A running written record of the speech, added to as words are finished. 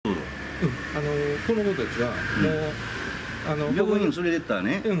この子たちはもう病院に連れてったら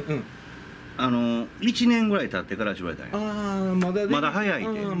ね、1年ぐらい経ってからって言われたんや。ああ、まだ早いっ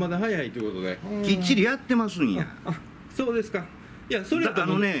て。まだ早いということできっちりやってますんや。そうですか。いや、それと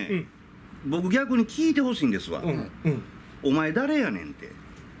ね、僕逆に聞いてほしいんですわ。お前誰やねんって、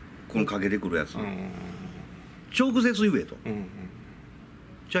このかけてくるやつ直接言えと。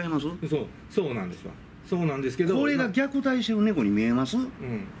ちゃいます？そうなんですわ。そうなんですけど、これが虐待してる猫に見えます？ね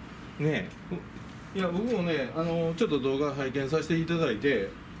え、いや僕もね、ちょっと動画拝見させていただいて、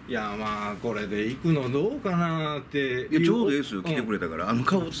いやまあこれで行くのどうかなって。いやちょうどいいですよ、来てくれたから、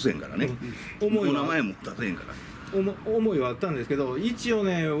顔映せんからね、お名前も出せんから。思いはあったんですけど、一応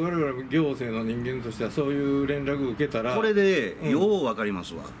ね、我々行政の人間としてはそういう連絡受けたら、これでよう分かりま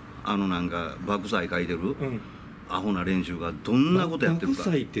すわ。なんか爆災書いてるアホな連中がどんなことやってるか。爆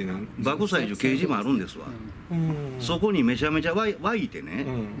災って何？爆災いう掲示板あるんですわ。そこにめちゃめちゃ湧いてね、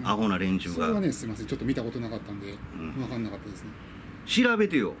アホな連中が。それはね、すみません、ちょっと見たことなかったんで分かんなかったですね。調べ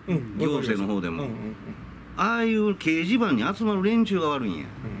てよ、行政の方でも。ああいう掲示板に集まる連中が悪いんや。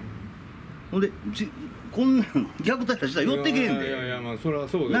ほんでこんなん虐待したら寄ってけへんで。いやまあそれは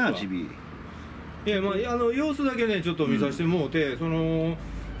そうですわ。なあちび。いやまあ様子だけねちょっと見させてもうて、その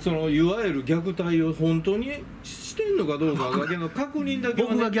いわゆる虐待を本当にしてんのかどうかだけの確認だけは、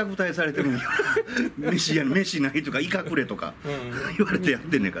ね、僕が虐待されてるんや。飯ないとかイカくれとか言われてやっ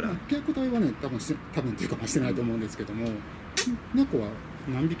てんねんから。虐待はね多分っていうかしてないと思うんですけども、猫は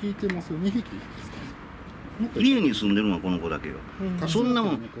何匹いてます？2匹ですか？家に住んでるのはこの子だけよ。そんな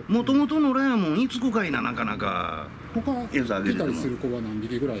もんもともとのらやもんいつくかいな、なかなか。他餌あげててもいたりする子は何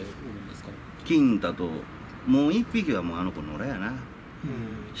匹ぐらいおるんですか？金太ともう1匹はもうあの子のらやな。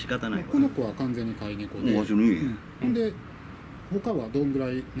仕方ないわ。この子は完全に飼い猫で。で他はどんぐ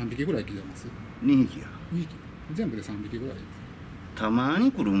らい何匹ぐらい来てます？ 2匹や。2匹全部で3匹ぐらいです。たま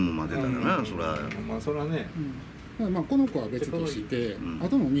に来るもんまでだからな、そら。まあそらね。まあこの子は別として、あ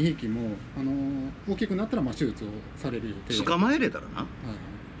との2匹も大きくなったら手術をされる予定。捕まえれたらな。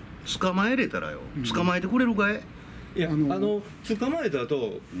捕まえれたらよ。捕まえてくれるかい？いや捕まえた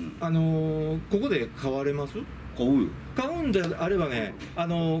後ここで飼われます？飼うよ。飼うんであればね、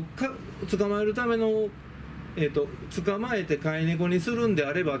捕まえるための捕まえて飼い猫にするんで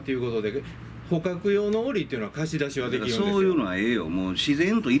あればっていうことで。捕獲用の檻っていうのは貸し出しはできるんですよ。そういうのはええよ。もう自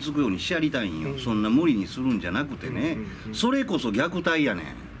然と居つくようにしやりたいんよ。そんな無理にするんじゃなくてね、それこそ虐待や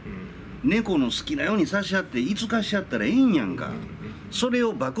ねん。猫の好きなようにさし合っていつかしちゃったらええんやんか。それ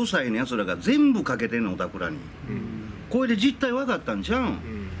を爆災のやつらが全部かけてんの、おたくらに。これで実態分かったんちゃう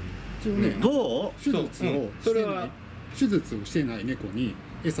ん？どう？手術をしてない猫に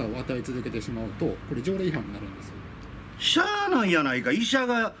餌を与え続けてしまうとこれ条例違反になるんですよ。しゃあないやないか、医者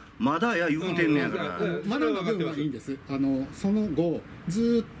がまだや言うてんねやから。まだの分はいいんです。その後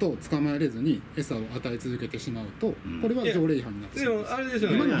ずっと捕まえれずに餌を与え続けてしまうと、これは条例違反になってしまいます。でもあれです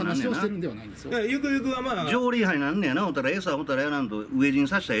よね、今の話をしてるんではないんですよ。ゆくゆくはまあ条例違反になんねやな。おたら餌おたらやらんと飢え死に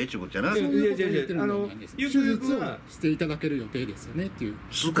させたらええっちゅうことじゃな。そういうことを言ってるんではないんです。手術をしていただける予定ですよねっていう。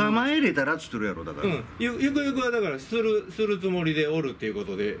捕まえれたらっつってるやろ。だからゆくゆくはだからするつもりでおるっていうこ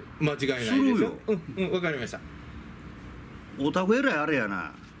とで間違いないですよ。わかりました。おたくえらいあれや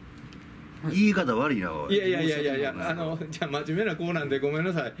な。言い方悪いな。いやじゃあ真面目な子なんでごめん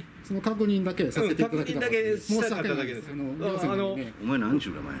なさい。その確認だけさせていただきたかった。申し訳ないです。お前何ちゅ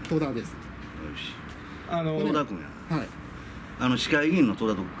う名前？戸田です。よし。戸田君や。はい。市会議員の戸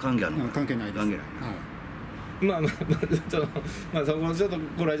田と関係あるの？関係ないです。関係ない。まあちょっとそこちょっと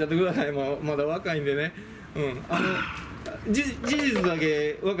こらえちゃってください。もうまだ若いんでね。事実だ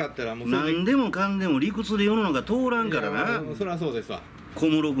け分かったらもう何でもかんでも理屈で世の中通らんからな。そりゃそうですわ。小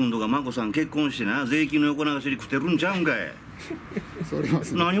室君とか眞子さん結婚してな、税金の横流しに食ってるんちゃうんかい。それは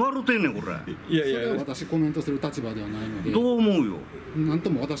何笑ってんねんこれ。それは私コメントする立場ではないので。どう思うよ。なんと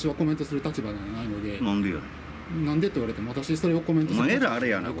も私はコメントする立場ではないので。なんでやねん。なんでって言われても私それをコメントする。お前らあれ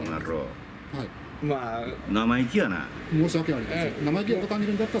やなこの野郎。はい。まあ生意気やな。申し訳ありません。生意気だと感じ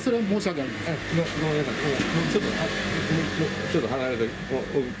るんだったらそれは申し訳ありません。ちょっと離れて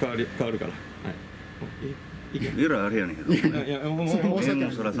変わるから。はい。えらいあれやねんけど。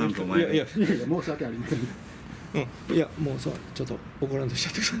そらさんとお前。いや申し訳ありません。いやもうちょっと怒らんとしち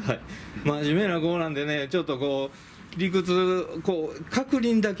ゃってください。真面目な子なんでね、ちょっとこう理屈確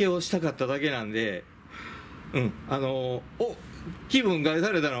認だけをしたかっただけなんで、気分害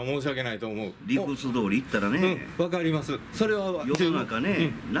されたのは申し訳ないと思う。理屈通り言ったらね。わかります。それは世の中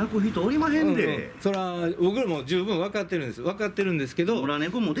ね、泣く人おりまへんで。それは僕らも十分分かってるんです。分かってるんですけど。野良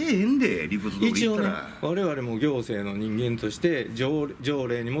猫も出えへんで、理屈通り言ったら。一応ね、我々も行政の人間として条例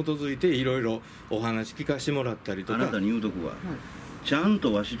に基づいていろいろお話聞かしてもらったりとか。あなたに言うとくわ。ちゃん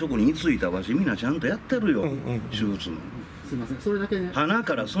とわしとこに居ついたわしみんなちゃんとやってるよ、手術の。すいません、それだけね。鼻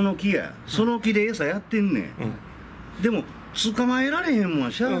からその木や、その木で餌やってんねん。でも捕まえられへんもん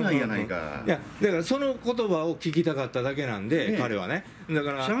はしゃあないやないか。いやだからその言葉を聞きたかっただけなんで、彼はね。だ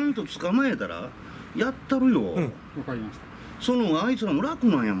からちゃんと捕まえたらやったるよ。わかりました。そのあいつらも楽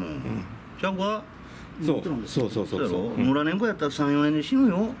なんやもん。ちゃうか。そう野良猫やったら3、4年で死ぬ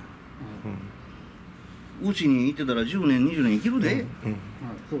よ。うちにいてたら10年20年生きるで。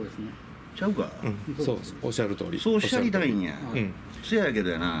そうですね。ちゃうか。そうおっしゃる通り。そうしゃりたいんや。せやけど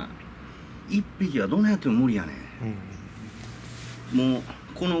やな、1匹はどんなやっても無理やねん。もう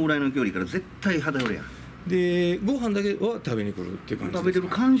このぐらいの距離から絶対肌寄れやん。でご飯だけは食べに来るっていう感じですか。食べてる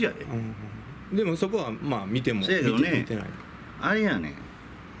感じやで。でもそこはまあ見ても見てない。あれやね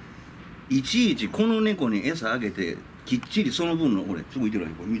ん、いちいちこの猫に餌あげてきっちりその分の俺すぐいてるわ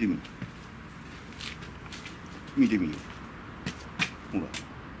よ。これ見てみる、見てみよう。ほ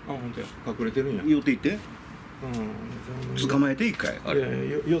ら、あ、本当や、隠れてるんや。寄っていって、捕まえて一回。あれ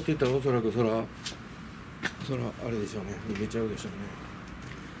寄っていったらおそらくそらあれでしょうね、逃げちゃうでしょ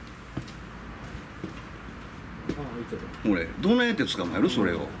うね。俺どないやって捕まえるそ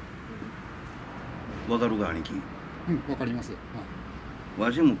れを。わかるか兄貴。わかります。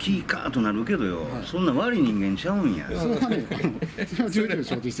わしもキーカーとなるけどよ、そんな悪い人間ちゃうんや。それはね、それは重々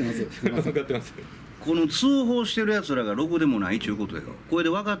承知してます。分かってます。この通報してるやつらがろくでもないっちゅうことよ。これで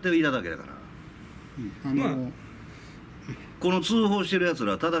分かっていただけだから。この通報してるやつ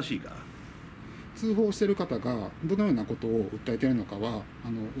らは正しいか。通報してる方がどのようなことを訴えてるのかは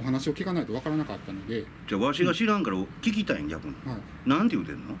お話を聞かないと分からなかったので。じゃあわしが知らんから聞きたいん逆に。なんて言う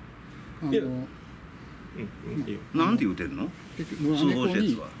てんの？なんて言うてんの？野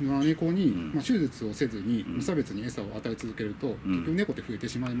良猫に手術をせずに無差別に餌を与え続けると結局猫って増えて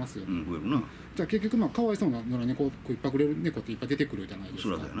しまいますよね。増えるな。じゃあ結局かわいそうな野良猫を食いっぱくれる猫っていっぱい出てくるじゃないです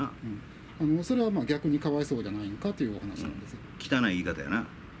か。そらだよな。それは逆にかわいそうじゃないんかというお話なんです。汚い言い方やな。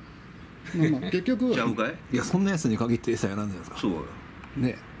結局ちゃうかい？いや、そんなやつに限って餌やらんじゃないですか。そうよ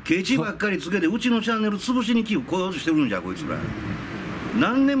ね。ケチばっかりつけてうちのチャンネル潰しに来ようとしてるんじゃこいつら。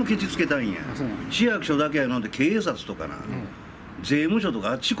何でもケチつけたいんや。市役所だけやのって警察とかな、税務署とか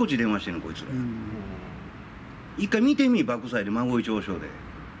あっちこっち電話してんのこいつら。一回見てみ、爆災で孫市和尚で。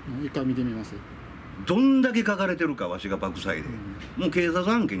一回見てみます。どんだけ書かれてるかわしが爆災で、もう警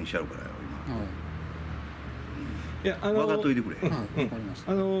察案件にしちゃうからよいや分かっといてくれ。わかりまし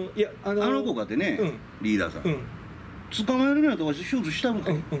た。いやあの子かってね、リーダーさん捕まえるんやったらわし手術したの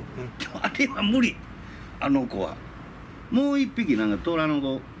か。あれは無理。あの子はもう一匹なんか虎の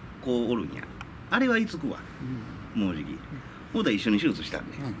子おるんや。あれはいつくわ、もうじき。ほんと一緒に手術したん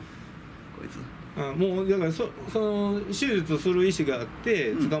ね、こいつ。もうだからその手術する意思があっ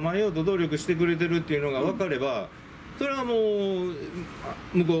て捕まえようと努力してくれてるっていうのが分かれば、それはもう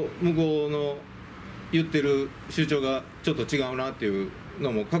向こうの言ってる主張がちょっと違うなっていう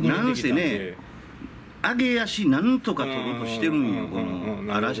のも確認できたんで。なんせね、上げ足なんとか取ろうとしてるんよ、こ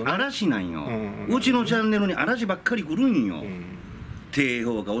の嵐なんよ。うちのチャンネルに嵐ばっかり来るんよ。低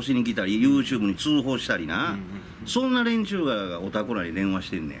評価押しに来たり YouTube に通報したりな、そんな連中がおたこらに電話し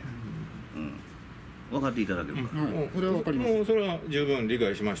てんねん。分かっていただけるか。それは分かります。もうそれは十分理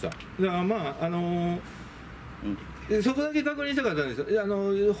解しました。だからまあそこだけ確認したかったんです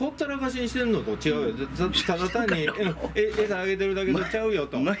よ。ほったらかしにしてるのと違うよ。ただ単に餌あげてるだけとちゃうよ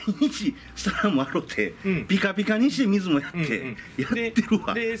と。毎日皿も洗ってピカピカにして水もやってやってる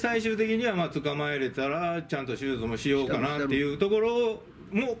わ。で最終的には捕まえれたらちゃんと手術もしようかなっていうところ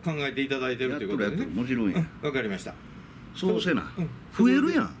も考えていただいてるということですね。もちろんや。わかりました。そうせな増え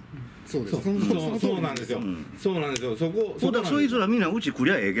るやん。そうです。そうなんですよ。そうなんですよ。そいつらみんなうち来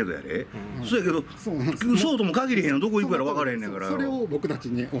りゃええけどやで。そうやけど、そうとも限りへんの。どこ行くから分からへんねんから。それを僕たち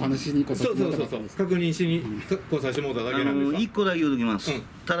にお話しに来させてもらった。確認しに来させてもらっただけなんです。一個だけ言うときます。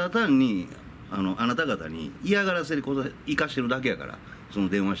ただ単にあなた方に嫌がらせで生かしてるだけやから、その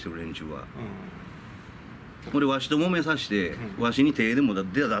電話してる連中は。これわしと揉めさせて、わしに手でも出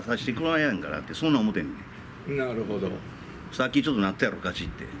させてくらやんからってそんな思ってんねん。なるほど。さっきちょっとなったやろガチっ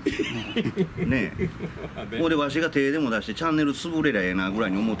てねえ。ここでわしが手でも出してチャンネル潰れりゃええなぐら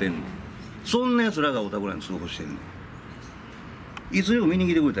いに思ってんの。そんなやつらがおたくらに通報してんの。いつでも見に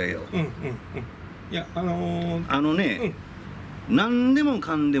来てくれたらええよ。いや何でも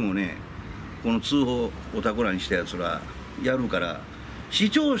かんでもね、この通報おたくらにしたやつらやるから、視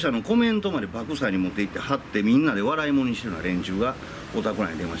聴者のコメントまで爆災に持っていって貼ってみんなで笑い物にしてるような連中がおたくら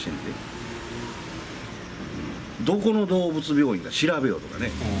に電話してんで。どこの動物病院か調べようとかね、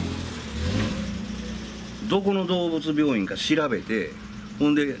どこの動物病院か調べて、ほ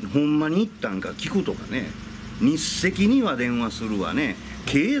んでほんまに行ったんか聞くとかね、日赤には電話するわね、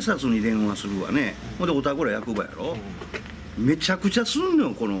警察に電話するわね、ほんでおたくら役場やろ、めちゃくちゃすんの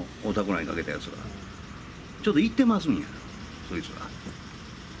よ、このおたくらにかけたやつが。ちょっと言ってますんや、そいつが。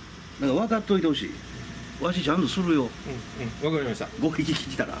だから分かっといてほしい。わしちゃんとするよ。わかりました。5匹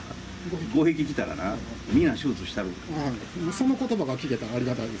来たらな、みんな手術したる。その言葉が聞けたらあり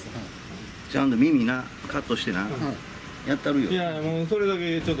がたいです。ちゃんと耳なカットしてな、やったるよ。いやもうそれだ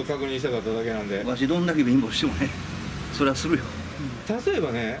けちょっと確認したかっただけなんで。わしどんだけ貧乏してもね、それはするよ。例え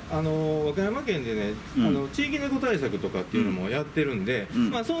ばね、和歌山県でね、地域猫対策とかっていうのもやってるんで、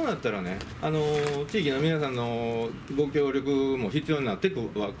まあそうなったらね、地域の皆さんのご協力も必要になって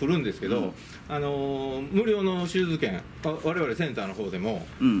はくるんですけど、無料の手術券、我々センターの方でも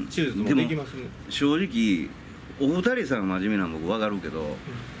手術もできますね。正直お二人さん真面目なの僕分かるけど、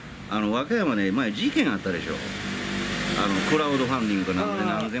和歌山で前事件あったでしょ。クラウドファンディングかなんで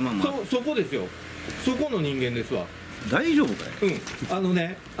何千万も。そこですよ。そこの人間ですわ。大丈夫かい？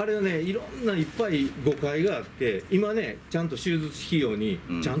あれはね、いろんないっぱい誤解があって、今ね、ちゃんと手術費用に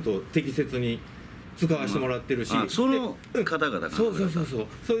ちゃんと適切に使わせてもらってるし、その方々が、そう、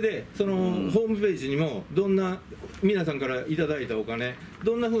それで、そのホームページにも、どんな、皆さんからいただいたお金、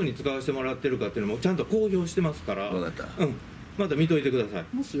どんなふうに使わせてもらってるかっていうのも、ちゃんと公表してますから、分かった、また見といてくださ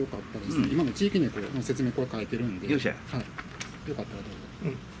い。もしよかったらですね、今の地域猫の説明、これ書いてるんで、よっしゃ、よかったらど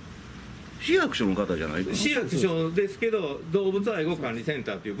うぞ。市役所の方じゃないかな。市役所ですけど、動物愛護管理セン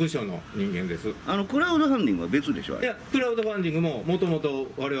ターという部署の人間です。クラウドファンディングは別でしょ。いや、クラウドファンディングももとも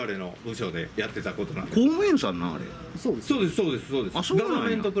と我々の部署でやってたことなんで。公務員さんな、あれ。そうです。ガバ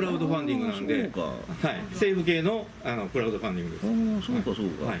メントクラウドファンディングなんで、政府系のクラウドファンディングです。そう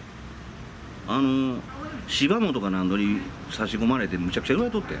か。柴本か何度に差し込まれてむちゃくちゃ言わ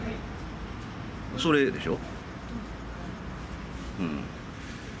れとってん。それでしょ。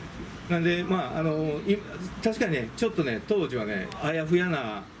なんで、確かにね、ちょっとね、当時はね、あやふや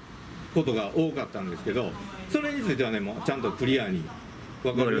なことが多かったんですけど、それについてはね、もうちゃんとクリアに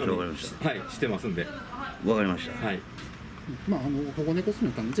分かるようにしてますんで。分かりました。保護猫住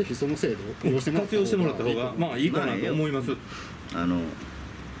めたんで、ぜひその制度を活用してもらった方がいいかなと思います。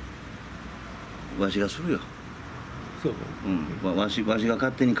わしがするよ。わしが勝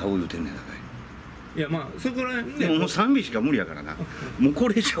手に買う言うてんねんだから。いやそこら辺でももう3尾しか無理やからな。もうこ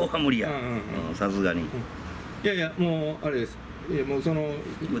れ以上は無理や、さすがに。いやもうあれです。いやもうその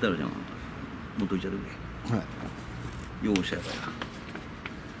歌るじゃん、持っといちゃうで。ようしゃやか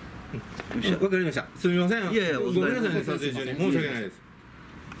らわかりました。すみません。いやごめんなさいね、撮影中に申し訳ないです。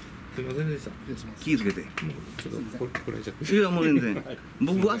すみませんでした。気ぃつけて。ちょっとこれちゃって。いやもう全然。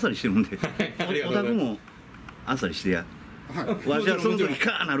僕あっさりしてるんで。お宅もあっさりしてや。わしはその時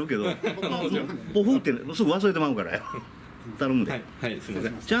カーなるけど、ポフってすぐ忘れてまうからよ。頼むで。はい、すみませ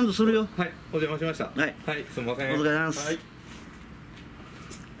ん。ちゃんとするよ。はい、お邪魔しました。はい、すみません。お疲れ様です。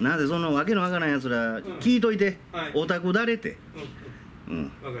なんでそのわけのわからんやつら聞いといて、お宅誰って。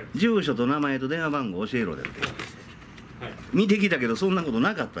住所と名前と電話番号教えろでって。見てきたけどそんなこと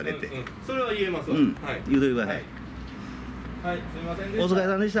なかったでって。それは言えます。言うといてください。はい、すみませんでした。お疲れ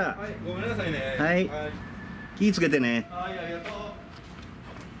様でした。ごめんなさいね。はい。気ぃつけてね。はい、ありがと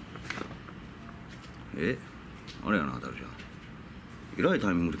う。あれやな、たるちゃん。えらいタ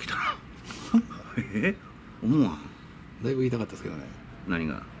イミングで来たな。思わん。だいぶ言いたかったですけどね。何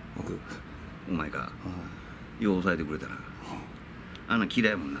が？僕。お前か。よう抑えてくれたな。あんな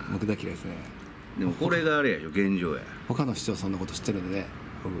嫌いもんな。僕だけ嫌いですね。でもこれがあれやでしょ、現状や。他の市長そんなこと知ってるんでね、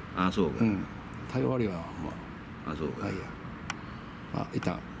僕。あ、そうか。対応悪いわ、あ、そうか。はいや。一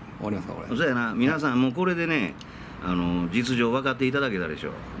旦終わりますか、これ。そうやな、皆さんもうこれでね、実情分かっていただけたでし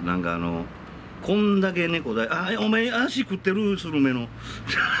ょ。なんかこんだけ猫だ、お前足食ってるスルメの。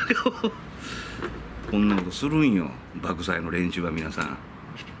こんなことするんよ、爆災の連中は皆さん。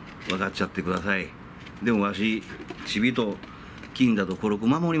分かっちゃってください。でもわし、ちびと金だと孤独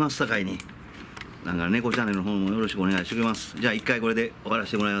守りますさかいに。なんか猫チャンネルの方もよろしくお願いしてくれます。じゃあ一回これで終わら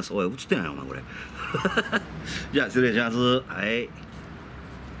せてもらいます。おい、映ってないのお前これ。じゃあ失礼します。はい。